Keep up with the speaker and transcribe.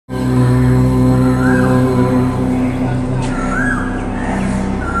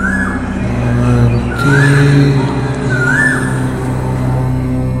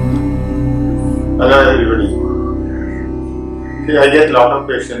get a lot of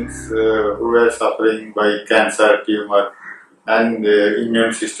patients who are suffering by cancer, tumor and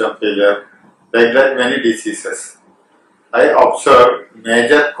immune system failure, like that many diseases. I observe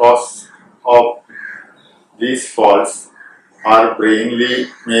major cause of these falls are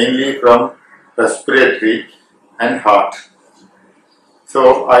mainly from respiratory and heart.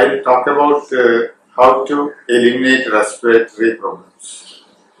 So I'll talk about how to eliminate respiratory problems.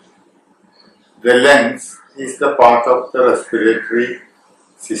 The lungs is the part of the respiratory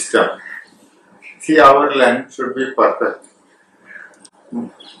system. See, our lungs should be perfect.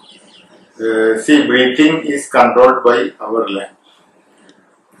 See, breathing is controlled by our lung.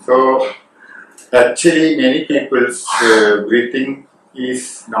 So actually many people's breathing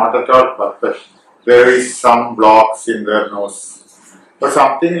is not at all perfect. There is some blocks in their nose. So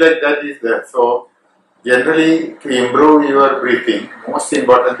something like that is there. So generally, to improve your breathing, most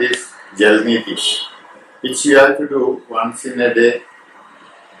important is JANARDHANAN, which you have to do once in a day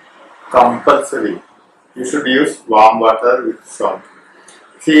compulsory. You should use warm water with salt.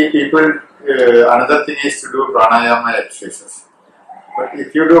 See, people, another thing is to do pranayama exercises. But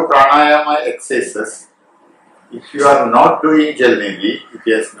if you do pranayama exercises, if you are not doing JANARDHANAN,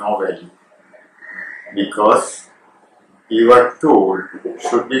 it has no value. Because your tool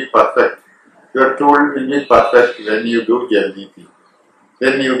should be perfect. Your tool will be perfect when you do JANARDHANAN.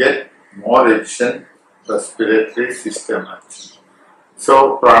 Then you get more efficient respiratory system.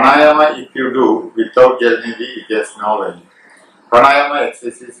 So pranayama, if you do without JANARDHANAN, it has no value. Pranayama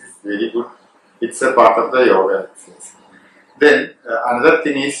exercise is very good. It's a part of the yoga exercise. Then another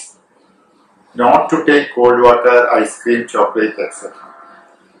thing is not to take cold water, ice cream, chocolate, etc.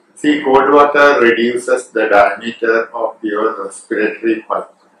 See, cold water reduces the diameter of your respiratory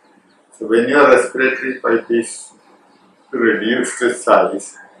pipe. So when your respiratory pipe is reduced in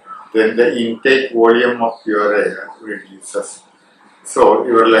size, then the intake volume of your air reduces. So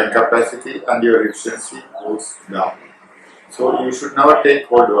your lung capacity and your efficiency goes down. So you should never take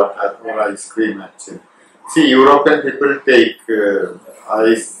cold water or ice cream actually. See, European people take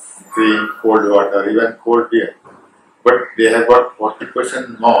ice cream, cold water, even cold beer. But they have got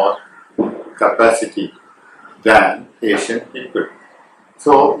 40% more capacity than Asian people.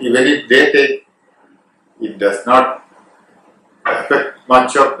 So even if they take, it does not affect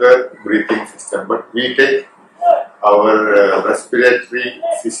much of the breathing system. But we take, our respiratory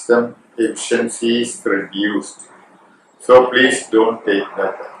system efficiency is reduced. So please don't take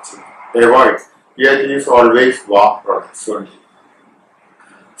that actually. Avoid. Here use always warm products only.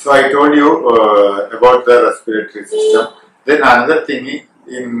 So I told you about the respiratory system. Then another thing,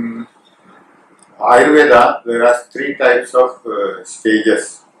 in Ayurveda there are three types of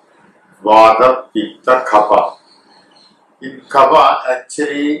stages: Vata, Pitta, Kapha. In Kapha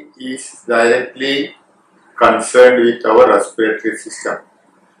actually is directly concerned with our respiratory system.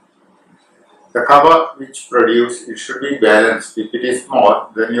 The Kapha which produce, it should be balanced. If it is more,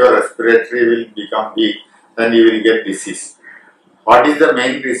 then your respiratory will become weak and you will get disease. What is the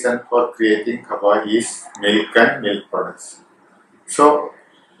main reason for creating kapha is milk and milk products. So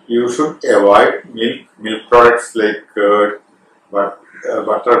you should avoid milk products like curd,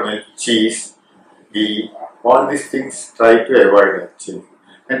 buttermilk, cheese, ghee. All these things try to avoid actually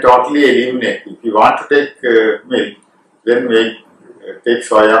and totally eliminate. If you want to take milk, then take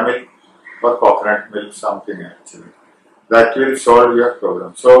soya milk or coconut milk, something actually. That will solve your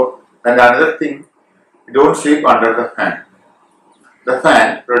problem. So, and another thing, don't sleep under the fan. The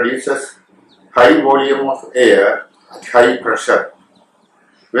fan produces high volume of air at high pressure.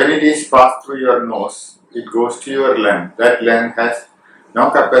 When it is passed through your nose, it goes to your lung. That lung has no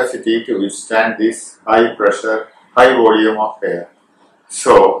capacity to withstand this high pressure, high volume of air.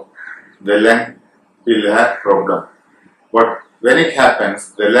 So, the lung will have problem. But when it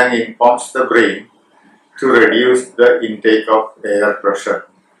happens, the lung informs the brain to reduce the intake of air pressure.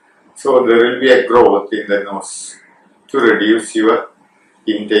 So, there will be a growth in the nose to reduce your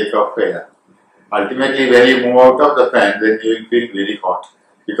intake of air. Ultimately, when you move out of the fan, then you will feel very hot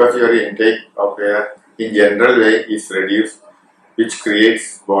because your intake of air in general way is reduced, which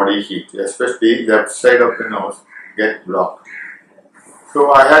creates body heat, especially left side of the nose get blocked.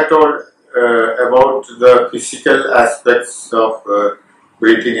 So I had told about the physical aspects of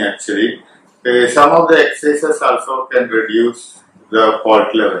breathing actually. Some of the exercises also can reduce the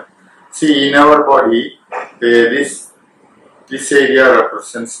fault level. See, in our body, this area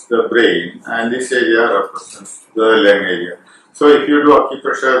represents the brain and this area represents the lung area. So if you do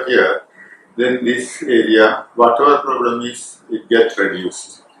acupressure here, then this area, whatever problem is, it gets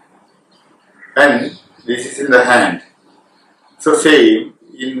reduced. And this is in the hand. So same,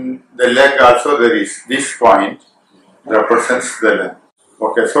 in the leg also there is this point represents the lung.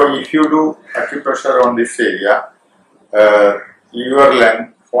 Okay, so if you do acupressure on this area, your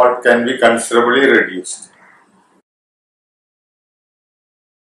lung fault can be considerably reduced.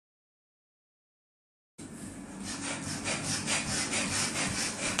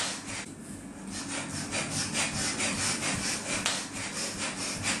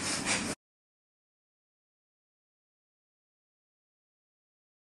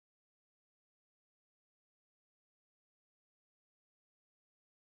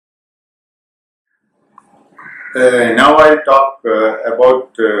 Now I'll talk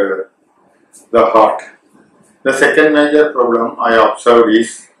about the heart. The second major problem I observed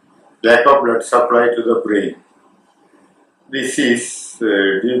is lack of blood supply to the brain. This is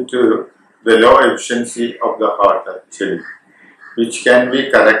due to the low efficiency of the heart actually, which can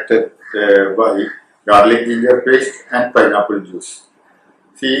be corrected by garlic ginger paste and pineapple juice.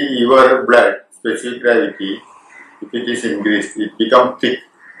 See, your blood specific gravity, if it is increased, it becomes thick,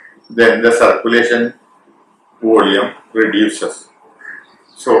 then the circulation volume reduces.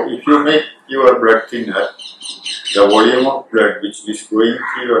 So if you make your blood thinner, the volume of blood which is going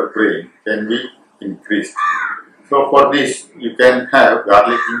to your brain can be increased. So for this, you can have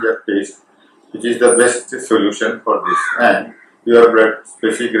garlic ginger paste, which is the best solution for this, and your blood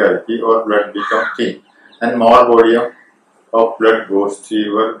specific gravity or blood becomes thin and more volume of blood goes to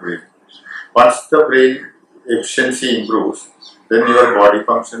your brain. Once the brain efficiency improves, then your body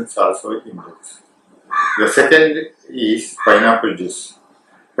functions also improves. The second is pineapple juice.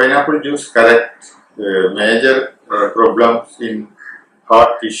 Pineapple juice corrects major problems in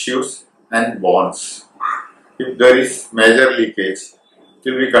heart tissues and bones. If there is major leakage, it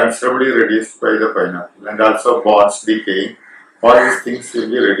will be considerably reduced by the pineapple, and also bones decaying. All these things will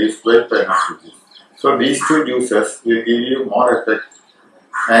be reduced by pineapple juice. So these two juices will give you more effect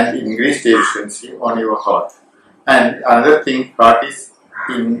and increased efficiency on your heart. And another thing, heart is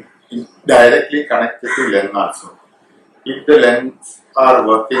directly connected to lung also. If the lungs are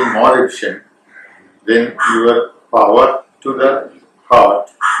working more efficient, then your power to the heart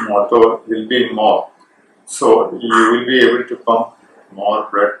motor will be more. So you will be able to pump more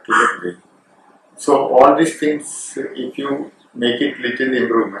blood to the brain. So all these things, if you make it little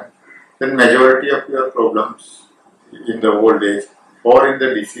improvement, then majority of your problems in the old age or in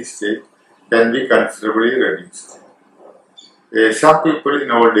the disease state can be considerably reduced. Some people in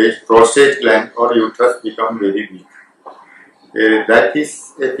old age, prostate gland or uterus become very weak. That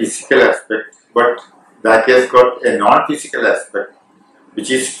is a physical aspect, but that has got a non-physical aspect,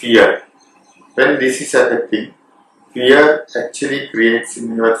 which is fear. When this is affecting, fear actually creates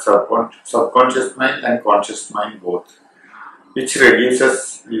in your subconscious mind and conscious mind both, which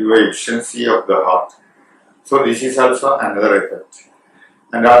reduces your efficiency of the heart. So this is also another effect.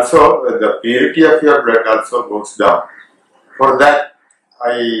 And also the purity of your blood also goes down. For that,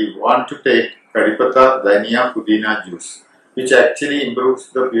 I want to take Karipata Dhania Pudina juice, which actually improves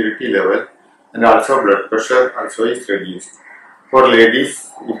the purity level, and also blood pressure also is reduced. For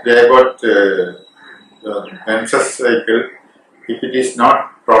ladies, if they got the menses cycle, if it is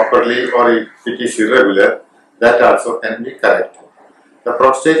not properly or if it is irregular, that also can be corrected. The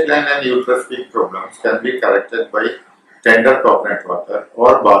prostate gland and uterus peak problems can be corrected by tender coconut water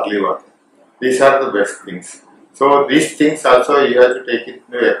or barley water. These are the best things. So these things also you have to take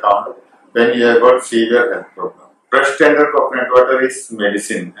into account when you have got severe health problem. Fresh tender coconut water is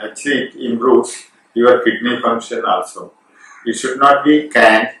medicine. Actually, it improves your kidney function also. It should not be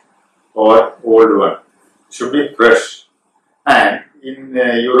canned or old one. It should be fresh. And in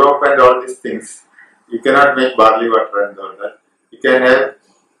Europe and all these things, you cannot make barley water and all that. You can have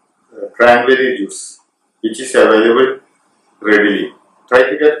cranberry juice, which is available readily. Try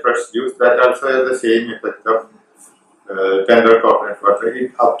to get fresh juice. That also has the same effect of tender coconut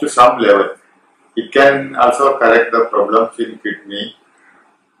water up to some level. It can also correct the problems in kidney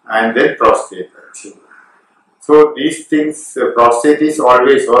and then prostate actually. So these things, prostate is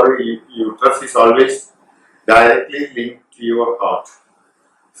always or uterus is always directly linked to your heart.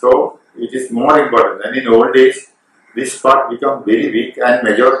 So it is more important. And in old days, this part becomes very weak and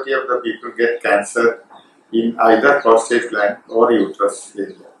majority of the people get cancer in either prostate gland or uterus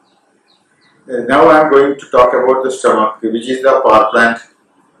area. Now I am going to talk about the stomach, which is the power plant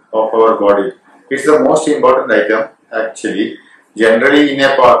of our body. It's the most important item actually. Generally in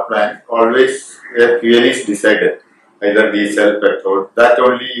a power plant, always a fuel is decided, either diesel, petrol, that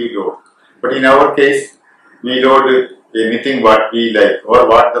only you load. But in our case, we load anything what we like or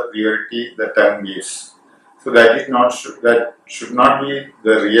what the priority the time gives. So that is not that should not be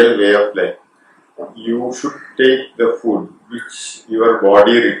the real way of life. You should take the food which your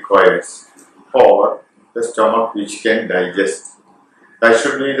body requires, or the stomach which can digest. That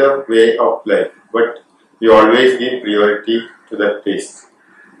should be the way of life, but you always give priority to the taste.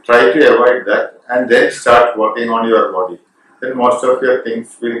 Try to avoid that and then start working on your body. Then most of your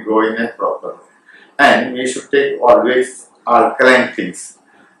things will go in a proper way. And we should take always alkaline things.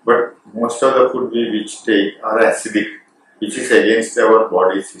 But most of the food we which take are acidic, which is against our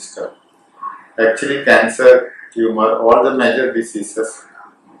body system. Actually, cancer, tumor, all the major diseases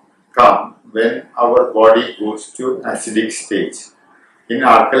come when our body goes to acidic stage. In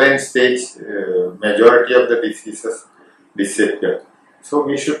alkaline stage, majority of the diseases disappear. So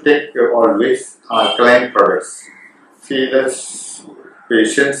we should take always alkaline products. See, the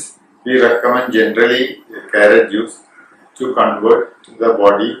patients we recommend generally carrot juice to convert the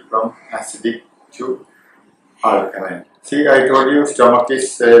body from acidic to alkaline. See, I told you stomach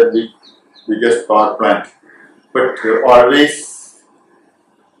is biggest power plant, but always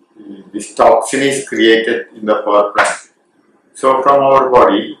this toxin is created in the power plant. So from our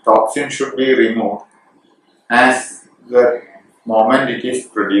body, toxin should be removed as the moment it is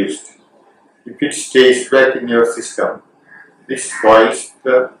produced. If it stays back in your system, this spoils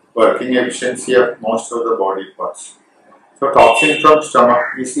the working efficiency of most of the body parts. So toxin from stomach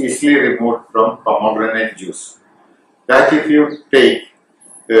is easily removed from pomegranate juice. That if you take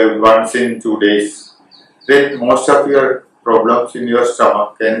once in 2 days, then most of your problems in your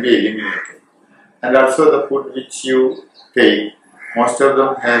stomach can be eliminated. And also the food which you take, most of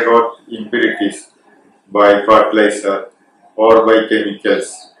them have got impurities by fertilizer or by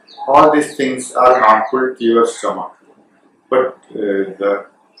chemicals. All these things are harmful to your stomach. But the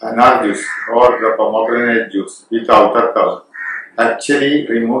anar juice or the pomegranate juice with outer cover actually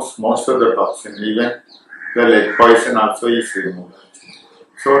removes most of the toxin. Even the lead poison also is removed.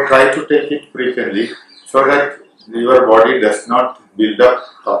 So try to take it frequently so that your body does not build up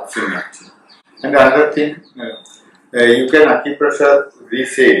toxin actually. And another thing, you can acupressure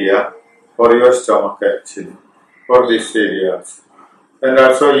this area for your stomach actually, for this area. And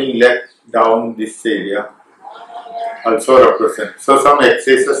also in leg down this area also represent. So some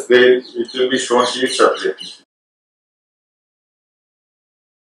exercises it will be shown to you separately.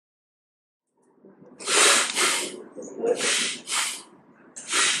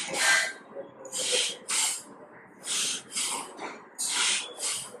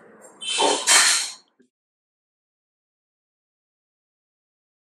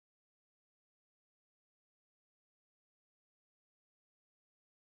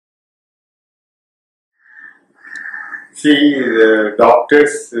 See, the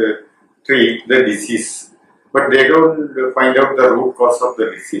doctors treat the disease, but they don't find out the root cause of the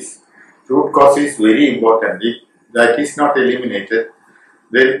disease. Root cause is very important. If that is not eliminated,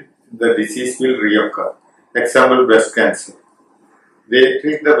 then the disease will reoccur. Example, breast cancer. They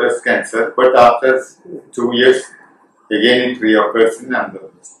treat the breast cancer, but after 2 years, again it reoccurs in another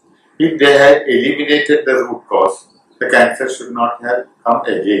breast. If they had eliminated the root cause, the cancer should not have come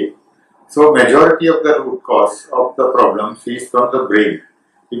again. So majority of the root cause of the problems is from the brain.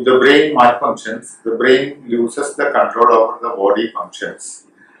 If the brain malfunctions, the brain loses the control over the body functions.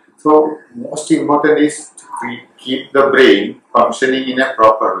 So most important is to keep the brain functioning in a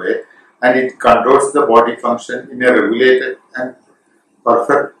proper way, and it controls the body function in a regulated and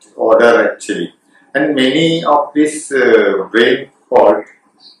perfect order actually. And many of these brain fault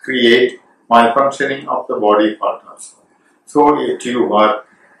create malfunctioning of the body part also. So a tumor,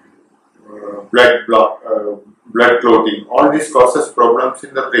 blood clotting, all this causes problems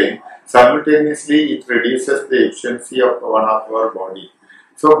in the brain. Simultaneously, it reduces the efficiency of one of our body.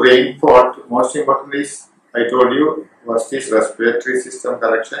 So brain fault, most important is, I told you, first is respiratory system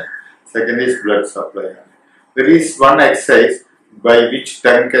correction, second is blood supply. There is one exercise by which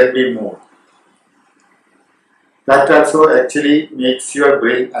tongue can be moved. That also actually makes your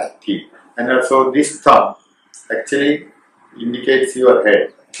brain active. And also this thumb actually indicates your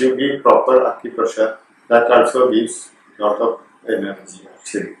head. If you give proper acupressure, that also gives lot of energy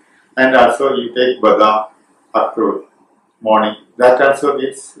actually. And also you take badam, akhroot, morning. That also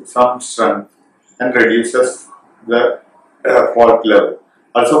gives some strength and reduces the fault level.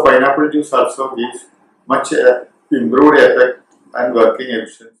 Also pineapple juice also gives much improved effect and working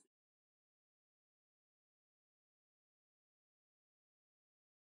efficiency.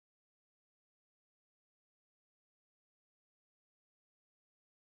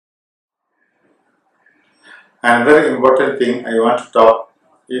 Another important thing I want to talk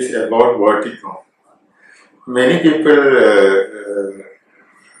is about vertigo. Many people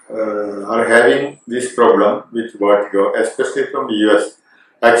are having this problem with vertigo, especially from the US.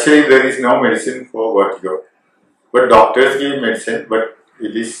 Actually, there is no medicine for vertigo, but doctors give medicine, but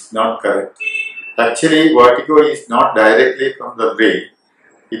it is not correct. Actually, vertigo is not directly from the brain.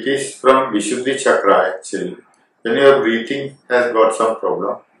 It is from Vishuddhi Chakra actually. When your breathing has got some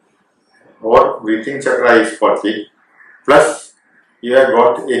problem or breathing chakra is faulty, plus you have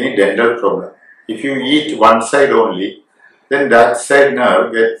got any dental problem. If you eat one side only, then that side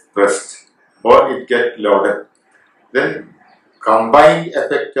nerve gets pressed or it gets loaded. Then combined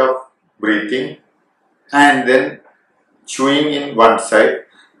effect of breathing and then chewing in one side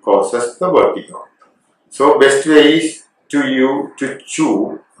causes the vertigo. So best way is to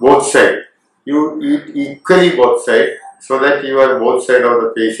chew both sides. You eat equally both sides so that your both side of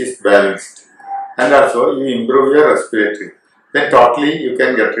the face is balanced, and also you improve your respiratory. Then totally you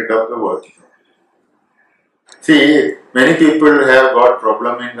can get rid of the vertigo. See, many people have got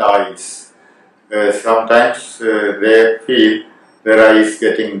problem in the eyes. Sometimes they feel their eyes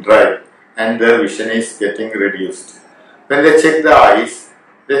getting dry and their vision is getting reduced. When they check the eyes,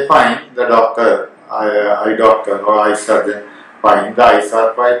 they find the doctor, eye doctor or eye surgeon find the eyes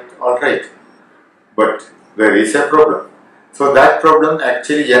are quite alright. But there is a problem. So that problem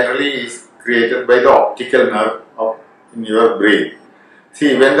actually generally is created by the optical nerve in your brain.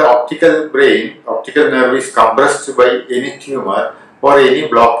 See, when the optical nerve is compressed by any tumor or any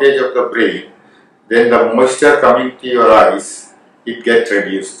blockage of the brain, then the moisture coming to your eyes, it gets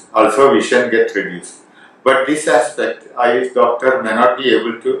reduced. Also vision gets reduced. But this aspect, eye doctor may not be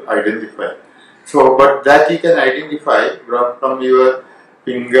able to identify. So, but that you can identify from your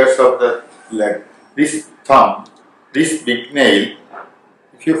fingers of the leg. This thumb, this big nail,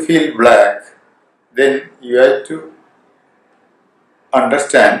 if you feel black, then you have to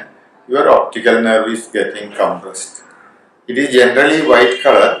understand your optical nerve is getting compressed. It is generally white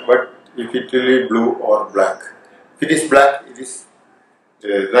color, but if it will be blue or black. If it is black, it is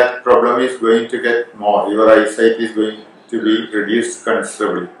that problem is going to get more. Your eyesight is going to be reduced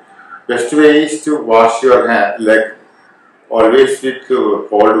considerably. Best way is to wash your leg always with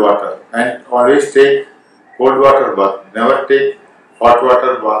cold water and always take cold water bath. Never take hot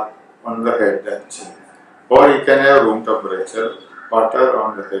water bath on the head actually. Or you can have room temperature water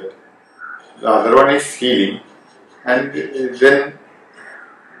on the head. The other one is healing, and then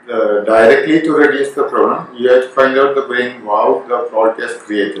directly to reduce the problem, you have to find out the brain how the fault has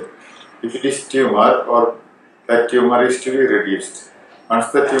created. If it is tumor, or that tumor is to be reduced.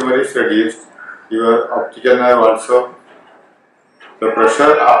 Once the tumor is reduced, your optical nerve also, the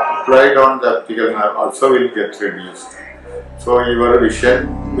pressure applied on the optical nerve also will get reduced. So your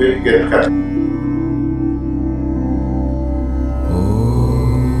vision will get corrected.